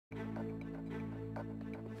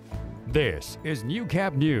This is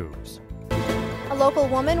Newcap News. A local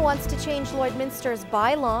woman wants to change Lloydminster's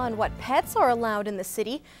bylaw on what pets are allowed in the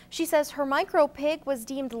city. She says her micro pig was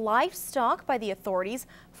deemed livestock by the authorities,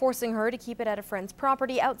 forcing her to keep it at a friend's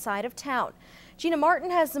property outside of town. Gina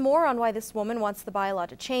Martin has more on why this woman wants the bylaw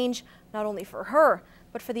to change, not only for her,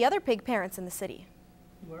 but for the other pig parents in the city.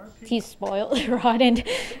 He's spoiled, rotten,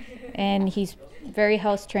 and he's very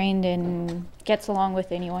house trained and gets along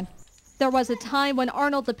with anyone. There was a time when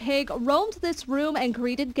Arnold the pig roamed this room and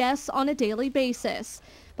greeted guests on a daily basis.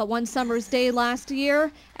 But one summer's day last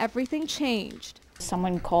year, everything changed.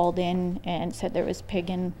 Someone called in and said there was a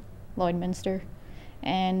pig in Lloydminster,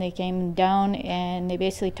 and they came down and they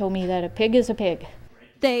basically told me that a pig is a pig.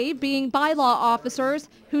 They being bylaw officers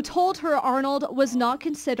who told her Arnold was not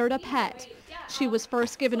considered a pet. She was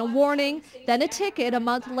first given a warning, then a ticket a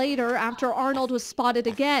month later after Arnold was spotted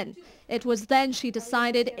again. It was then she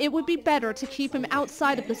decided it would be better to keep him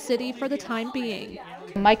outside of the city for the time being.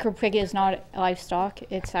 Micro pig is not livestock,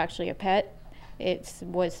 it's actually a pet. It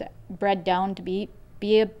was bred down to be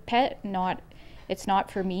a pet, it's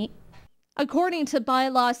not for meat. According to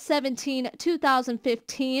bylaw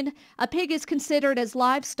 17/2015, a pig is considered as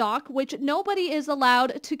livestock, which nobody is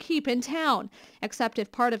allowed to keep in town, except if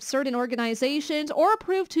part of certain organizations or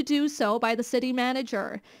approved to do so by the city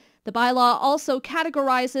manager. The bylaw also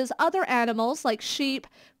categorizes other animals like sheep,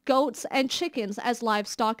 goats, and chickens as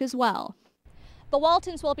livestock as well. The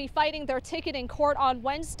Waltons will be fighting their ticket in court on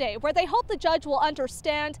Wednesday, where they hope the judge will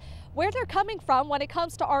understand where they're coming from when it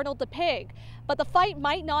comes to Arnold the pig. But the fight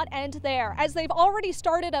might not end there, as they've already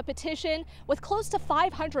started a petition with close to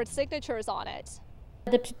 500 signatures on it.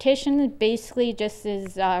 The petition basically just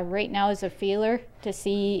is right now is a feeler to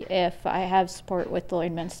see if I have support with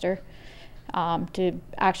Lloydminster to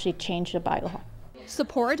actually change the bylaw.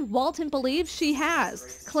 Support Walton believes she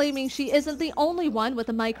has, claiming she isn't the only one with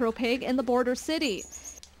a micro pig in the border city.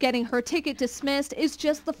 Getting her ticket dismissed is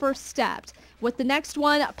just the first step, with the next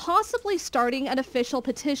one possibly starting an official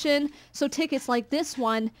petition so tickets like this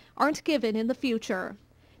one aren't given in the future.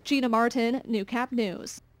 Gina Martin, Newcap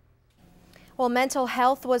News. Well, mental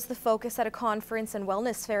health was the focus at a conference and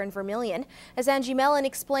wellness fair in Vermilion. As Angie Mellon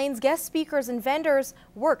explains, guest speakers and vendors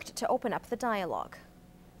worked to open up the dialogue.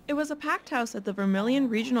 It was a packed house at the Vermilion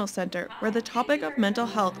Regional Centre where the topic of mental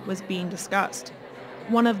health was being discussed.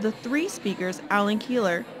 One of the three speakers, Alan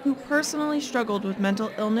Keeler, who personally struggled with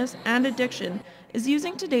mental illness and addiction, is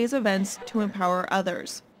using today's events to empower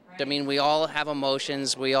others. I mean, we all have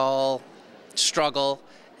emotions, we all struggle,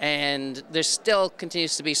 and there still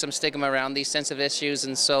continues to be some stigma around these sensitive issues,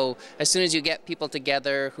 and so as soon as you get people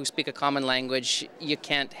together who speak a common language, you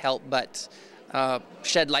can't help but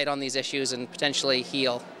shed light on these issues and potentially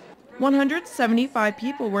heal. 175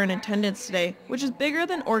 people were in attendance today, which is bigger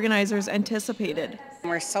than organizers anticipated.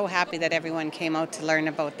 We're so happy that everyone came out to learn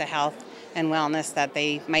about the health and wellness that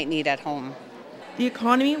they might need at home. The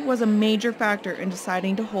economy was a major factor in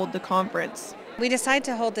deciding to hold the conference. We decided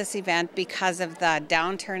to hold this event because of the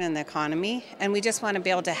downturn in the economy, and we just want to be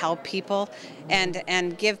able to help people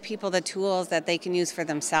and give people the tools that they can use for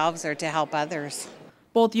themselves or to help others.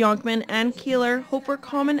 Both Yonkman and Keeler hope for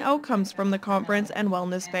common outcomes from the conference and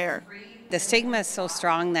wellness fair. The stigma is so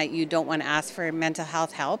strong that you don't want to ask for mental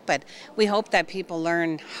health help, but we hope that people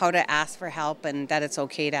learn how to ask for help and that it's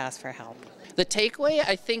okay to ask for help. The takeaway,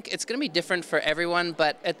 I think it's going to be different for everyone,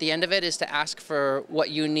 but at the end of it is to ask for what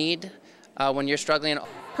you need when you're struggling.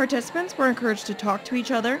 Participants were encouraged to talk to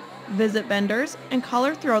each other, visit vendors, and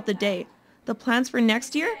color throughout the day. The plans for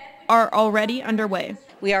next year are already underway.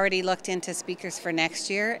 We already looked into speakers for next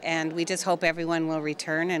year, and we just hope everyone will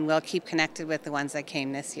return and we'll keep connected with the ones that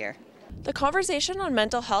came this year. The conversation on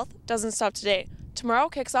mental health doesn't stop today. Tomorrow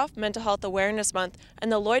kicks off Mental Health Awareness Month,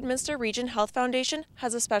 and the Lloydminster Region Health Foundation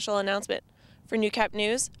has a special announcement. For Newcap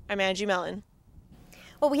News, I'm Angie Mellon.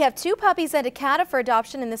 Well, we have 2 puppies and a cat for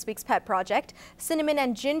adoption in this week's pet project. Cinnamon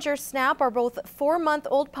and Ginger Snap are both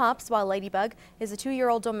 4-month-old pups, while Ladybug is a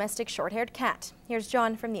 2-year-old domestic short-haired cat. Here's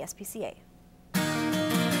John from the SPCA.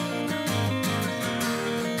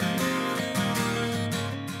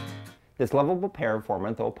 This lovable pair of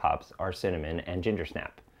 4-month-old pups are Cinnamon and Ginger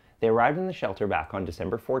Snap. They arrived in the shelter back on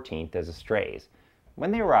December 14th as strays.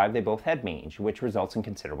 When they arrived, they both had mange, which results in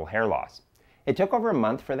considerable hair loss. It took over a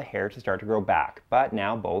month for the hair to start to grow back, but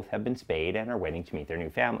now both have been spayed and are waiting to meet their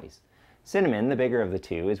new families. Cinnamon, the bigger of the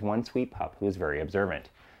two, is one sweet pup who is very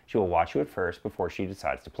observant. She will watch you at first before she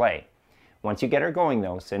decides to play. Once you get her going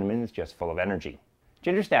though, Cinnamon is just full of energy.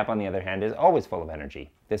 Ginger Snap, on the other hand, is always full of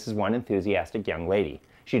energy. This is one enthusiastic young lady.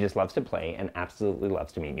 She just loves to play and absolutely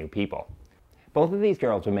loves to meet new people. Both of these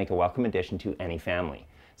girls would make a welcome addition to any family.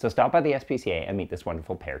 So stop by the SPCA and meet this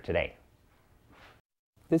wonderful pair today.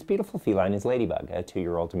 This beautiful feline is Ladybug, a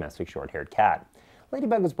 2-year-old domestic short-haired cat.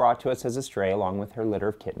 Ladybug was brought to us as a stray along with her litter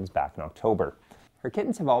of kittens back in October. Her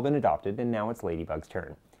kittens have all been adopted, and now it's Ladybug's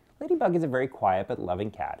turn. Ladybug is a very quiet but loving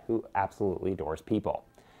cat who absolutely adores people.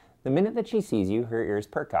 The minute that she sees you, her ears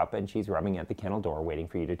perk up and she's rubbing at the kennel door waiting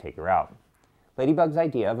for you to take her out. Ladybug's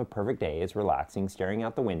idea of a perfect day is relaxing, staring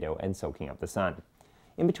out the window, and soaking up the sun.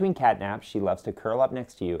 In between cat naps, she loves to curl up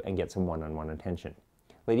next to you and get some one-on-one attention.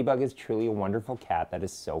 Ladybug is truly a wonderful cat that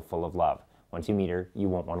is so full of love. Once you meet her, you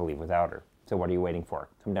won't want to leave without her. So what are you waiting for?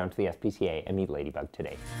 Come down to the SPCA and meet Ladybug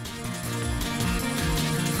today.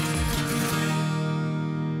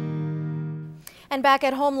 And back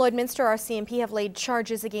at home, Lloydminster RCMP have laid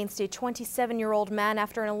charges against a 27-year-old man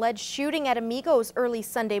after an alleged shooting at Amigos early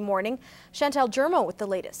Sunday morning. Chantal Germo with the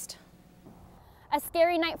latest. A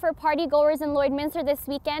scary night for partygoers in Lloydminster this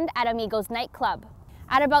weekend at Amigos nightclub.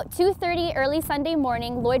 At about 2:30 early Sunday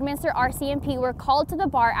morning, Lloydminster RCMP were called to the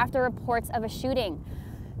bar after reports of a shooting.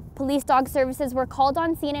 Police dog services were called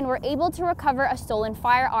on scene and were able to recover a stolen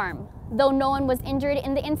firearm. Though no one was injured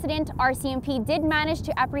in the incident, RCMP did manage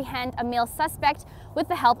to apprehend a male suspect with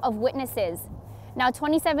the help of witnesses. Now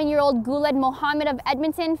 27-year-old Guled Mohammed of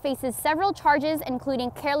Edmonton faces several charges,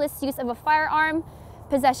 including careless use of a firearm,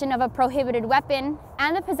 possession of a prohibited weapon,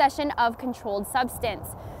 and the possession of controlled substance.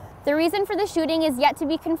 The reason for the shooting is yet to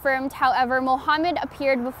be confirmed. However, Mohammed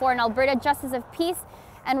appeared before an Alberta Justice of Peace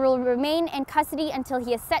and will remain in custody until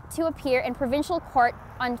he is set to appear in provincial court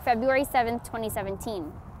on February 7,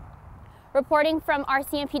 2017. Reporting from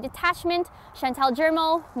RCMP Detachment, Chantal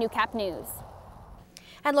Germo, Newcap News.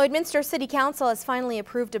 And Lloydminster City Council has finally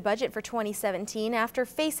approved a budget for 2017. After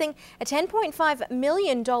facing a $10.5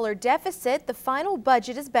 million deficit, the final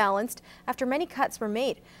budget is balanced after many cuts were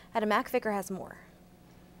made. Adam McVicker has more.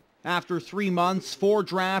 After 3 months, 4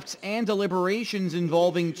 drafts, and deliberations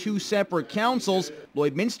involving 2 separate councils,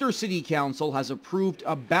 Lloydminster City Council has approved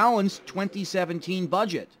a balanced 2017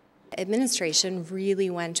 budget. Administration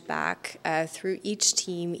really went back through each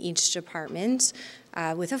team, each department,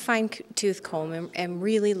 with a fine-tooth comb and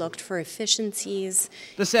really looked for efficiencies.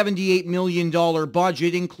 The $78 million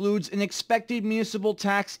budget includes an expected municipal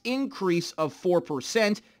tax increase of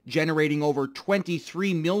 4%, generating over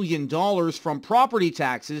 $23 million from property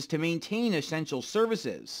taxes to maintain essential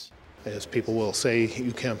services. As people will say,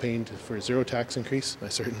 you campaigned for a zero tax increase. I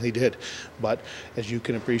certainly did. But as you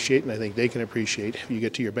can appreciate, and I think they can appreciate, if you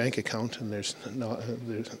get to your bank account and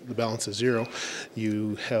the balance is zero,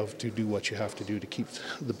 you have to do what you have to do to keep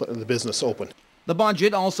the business open. The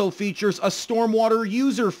budget also features a stormwater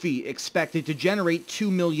user fee expected to generate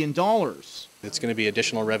 $2 million. It's going to be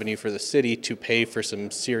additional revenue for the city to pay for some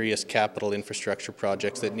serious capital infrastructure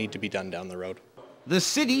projects that need to be done down the road. The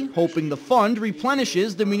city hoping the fund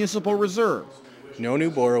replenishes the municipal reserve. No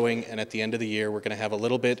new borrowing, and at the end of the year we're going to have a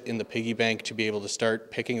little bit in the piggy bank to be able to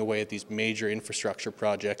start picking away at these major infrastructure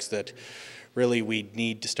projects that really we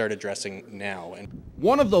need to start addressing now. And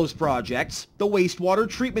one of those projects, the wastewater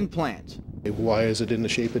treatment plant. Why is it in the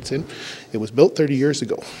shape it's in? It was built 30 years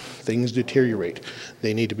ago. Things deteriorate.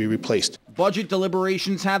 They need to be replaced. Budget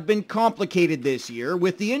deliberations have been complicated this year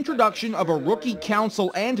with the introduction of a rookie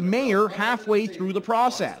council and mayor halfway through the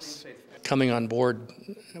process. Coming on board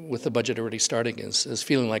with the budget already starting is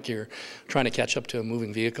feeling like you're trying to catch up to a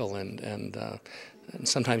moving vehicle, and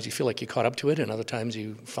sometimes you feel like you caught up to it, and other times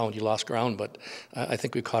you found you lost ground, but I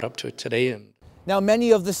think we caught up to it today. Now,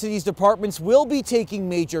 many of the city's departments will be taking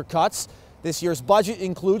major cuts. This year's budget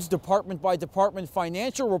includes department-by-department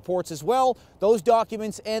financial reports as well. Those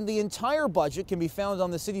documents and the entire budget can be found on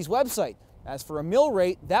the city's website. As for a mill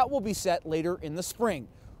rate, that will be set later in the spring.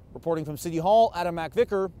 Reporting from City Hall, Adam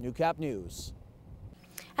McVicker, Newcap News.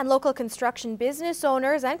 And local construction business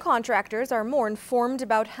owners and contractors are more informed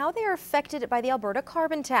about how they are affected by the Alberta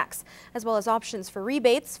carbon tax, as well as options for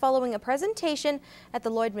rebates following a presentation at the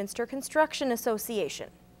Lloydminster Construction Association.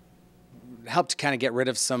 Helped kind of get rid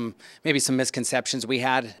of maybe some misconceptions we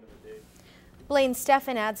had. Blaine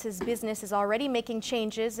Stephan adds his business is already making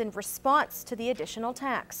changes in response to the additional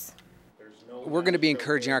tax. We're going to be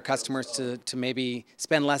encouraging our customers to maybe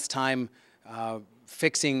spend less time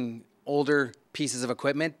fixing older pieces of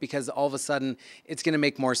equipment, because all of a sudden it's going to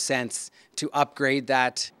make more sense to upgrade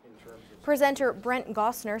that. Presenter Brent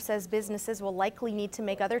Gossner says businesses will likely need to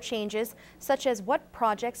make other changes, such as what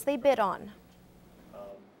projects they bid on.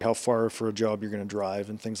 How far for a job you're going to drive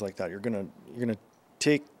and things like that. You're going to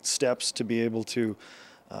take steps to be able to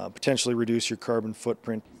potentially reduce your carbon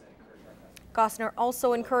footprint. Gossner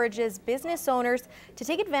also encourages business owners to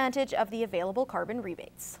take advantage of the available carbon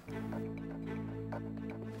rebates.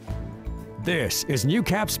 This is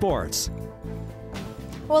Newcap Sports.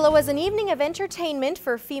 Well, it was an evening of entertainment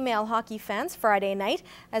for female hockey fans Friday night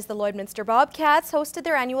as the Lloydminster Bobcats hosted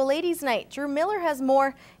their annual Ladies' Night. Drew Miller has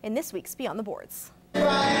more in this week's Beyond the Boards.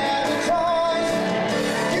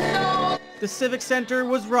 The Civic Center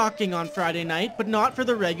was rocking on Friday night, but not for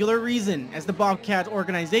the regular reason, as the Bobcat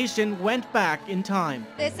organization went back in time.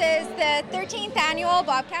 This is the 13th annual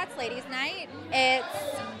Bobcats Ladies' Night. It's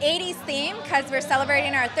 80s theme because we're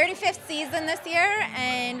celebrating our 35th season this year,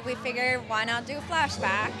 and we figured why not do a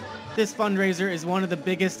flashback. This fundraiser is one of the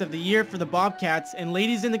biggest of the year for the Bobcats, and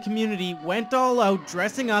ladies in the community went all out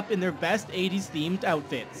dressing up in their best 80s themed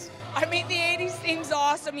outfits. I mean, the 80s theme's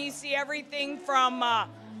awesome. You see everything from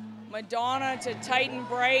Madonna to Chasetan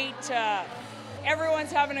Braid to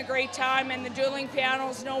everyone's having a great time, and the dueling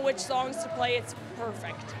pianos know which songs to play. It's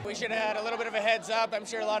perfect. We should have had a little bit of a heads up. I'm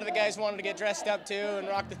sure a lot of the guys wanted to get dressed up too and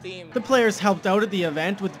rock the theme. The players helped out at the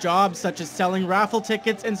event with jobs such as selling raffle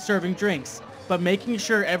tickets and serving drinks, but making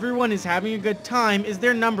sure everyone is having a good time is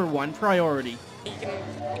their #1 priority. You can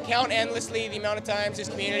count endlessly the amount of times this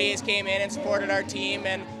community has came in and supported our team,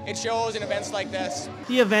 and it shows in events like this.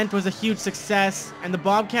 The event was a huge success, and the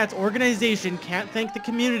Bobcats organization can't thank the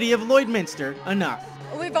community of Lloydminster enough.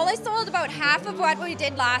 We've only sold about half of what we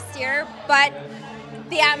did last year, but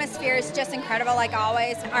the atmosphere is just incredible like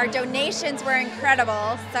always. Our donations were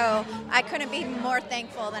incredible, so I couldn't be more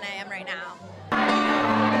thankful than I am right now.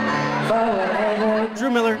 Drew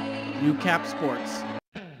Miller, Newcap Sports.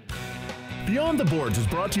 Beyond the Boards is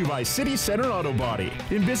brought to you by City Center Auto Body.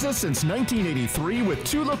 In business since 1983 with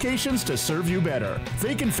 2 locations to serve you better.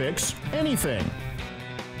 They can fix anything.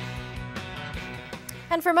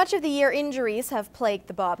 And for much of the year, injuries have plagued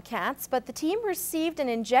the Bobcats, but the team received an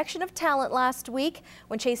injection of talent last week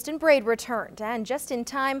when Chasetan Braid returned, and just in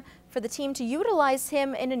time for the team to utilize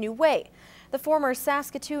him in a new way. The former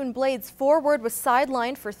Saskatoon Blades forward was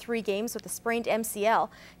sidelined for 3 games with a sprained MCL.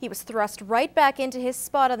 He was thrust right back into his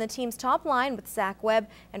spot on the team's top line with Zach Webb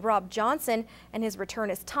and Rob Johnson, and his return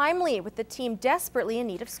is timely with the team desperately in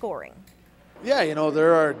need of scoring. Yeah, you know,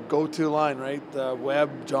 they're our go-to line, right?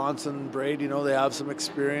 Webb, Johnson, Braid, you know, they have some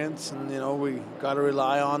experience, and, you know, we got to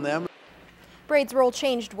rely on them. Braid's role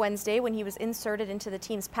changed Wednesday when he was inserted into the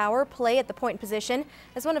team's power play at the point position.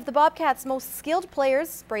 As one of the Bobcats' most skilled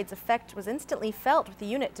players, Braid's effect was instantly felt with the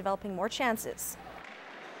unit developing more chances.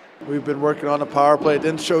 We've been working on the power play. It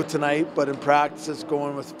didn't show tonight, but in practice it's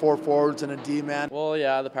going with 4 forwards and a D-man. Well,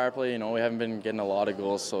 yeah, the power play, you know, we haven't been getting a lot of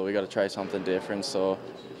goals, so we got to try something different. So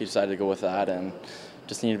he decided to go with that and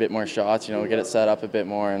just need a bit more shots, you know, get it set up a bit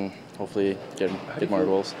more and hopefully get more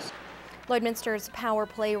goals. Lloydminster's power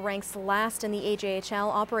play ranks last in the AJHL,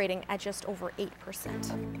 operating at just over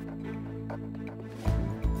 8%.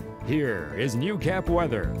 Here is Newcap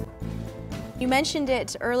weather. You mentioned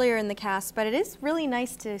it earlier in the cast, but it is really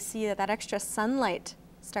nice to see that extra sunlight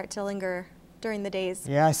start to linger during the days.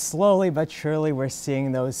 Yeah, slowly but surely we're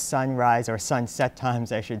seeing those sunrise or sunset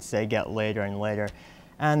times, I should say, get later and later.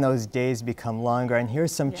 And those days become longer. And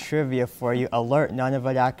here's some trivia for you. Alert, none of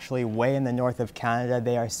it actually way in the north of Canada.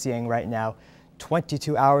 They are seeing right now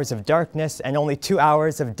 22 hours of darkness and only 2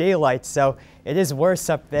 hours of daylight. So it is worse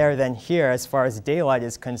up there than here as far as daylight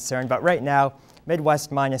is concerned. But right now,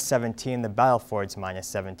 Midwest -17, the Battlefords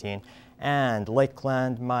 -17, and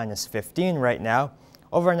Lakeland -15 right now.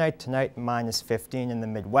 Overnight tonight, -15 in the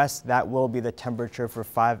Midwest. That will be the temperature for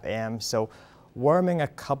 5 a.m. So warming a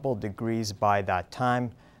couple degrees by that time.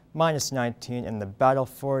 -19 in the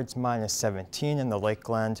Battlefords, -17 in the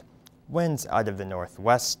Lakeland. Winds out of the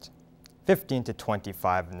northwest, 15 to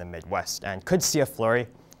 25 in the Midwest, and could see a flurry.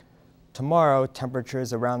 Tomorrow,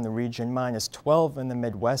 temperatures around the region, -12 in the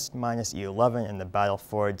Midwest, -11 in the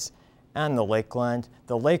Battlefords and the Lakeland.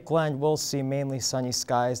 The Lakeland will see mainly sunny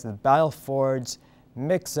skies. The Battlefords,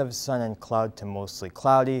 mix of sun and cloud to mostly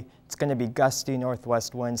cloudy. It's going to be gusty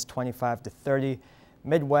northwest winds 25 to 30,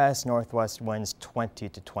 Midwest northwest winds 20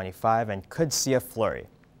 to 25, and could see a flurry.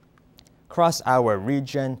 Across our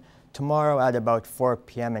region, tomorrow at about 4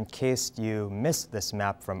 p.m., in case you missed this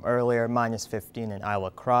map from earlier, -15 in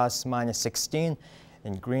Isla Crosse, -16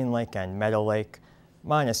 in Green Lake and Meadow Lake,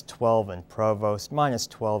 -12 in Provost,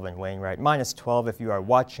 -12 in Wainwright, -12 if you are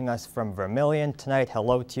watching us from Vermilion tonight.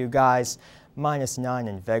 Hello to you guys. -9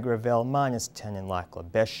 in Vegreville, -10 in Lac La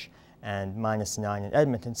Biche, and -9 in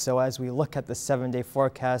Edmonton. So as we look at the 7-day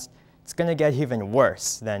forecast, it's going to get even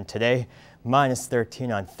worse than today.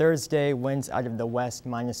 -13 on Thursday, winds out of the west,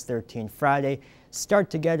 -13 Friday. Start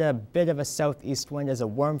to get a bit of a southeast wind as a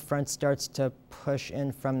warm front starts to push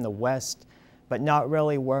in from the west, but not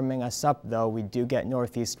really warming us up though. We do get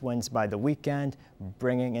northeast winds by the weekend,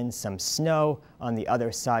 bringing in some snow on the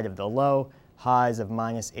other side of the low. highs of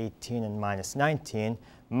 -18 and -19.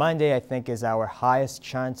 Monday, I think, is our highest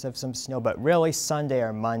chance of some snow, but really Sunday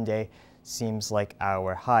or Monday seems like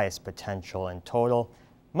our highest potential in total.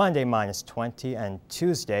 Monday -20 and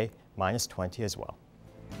Tuesday -20 as well.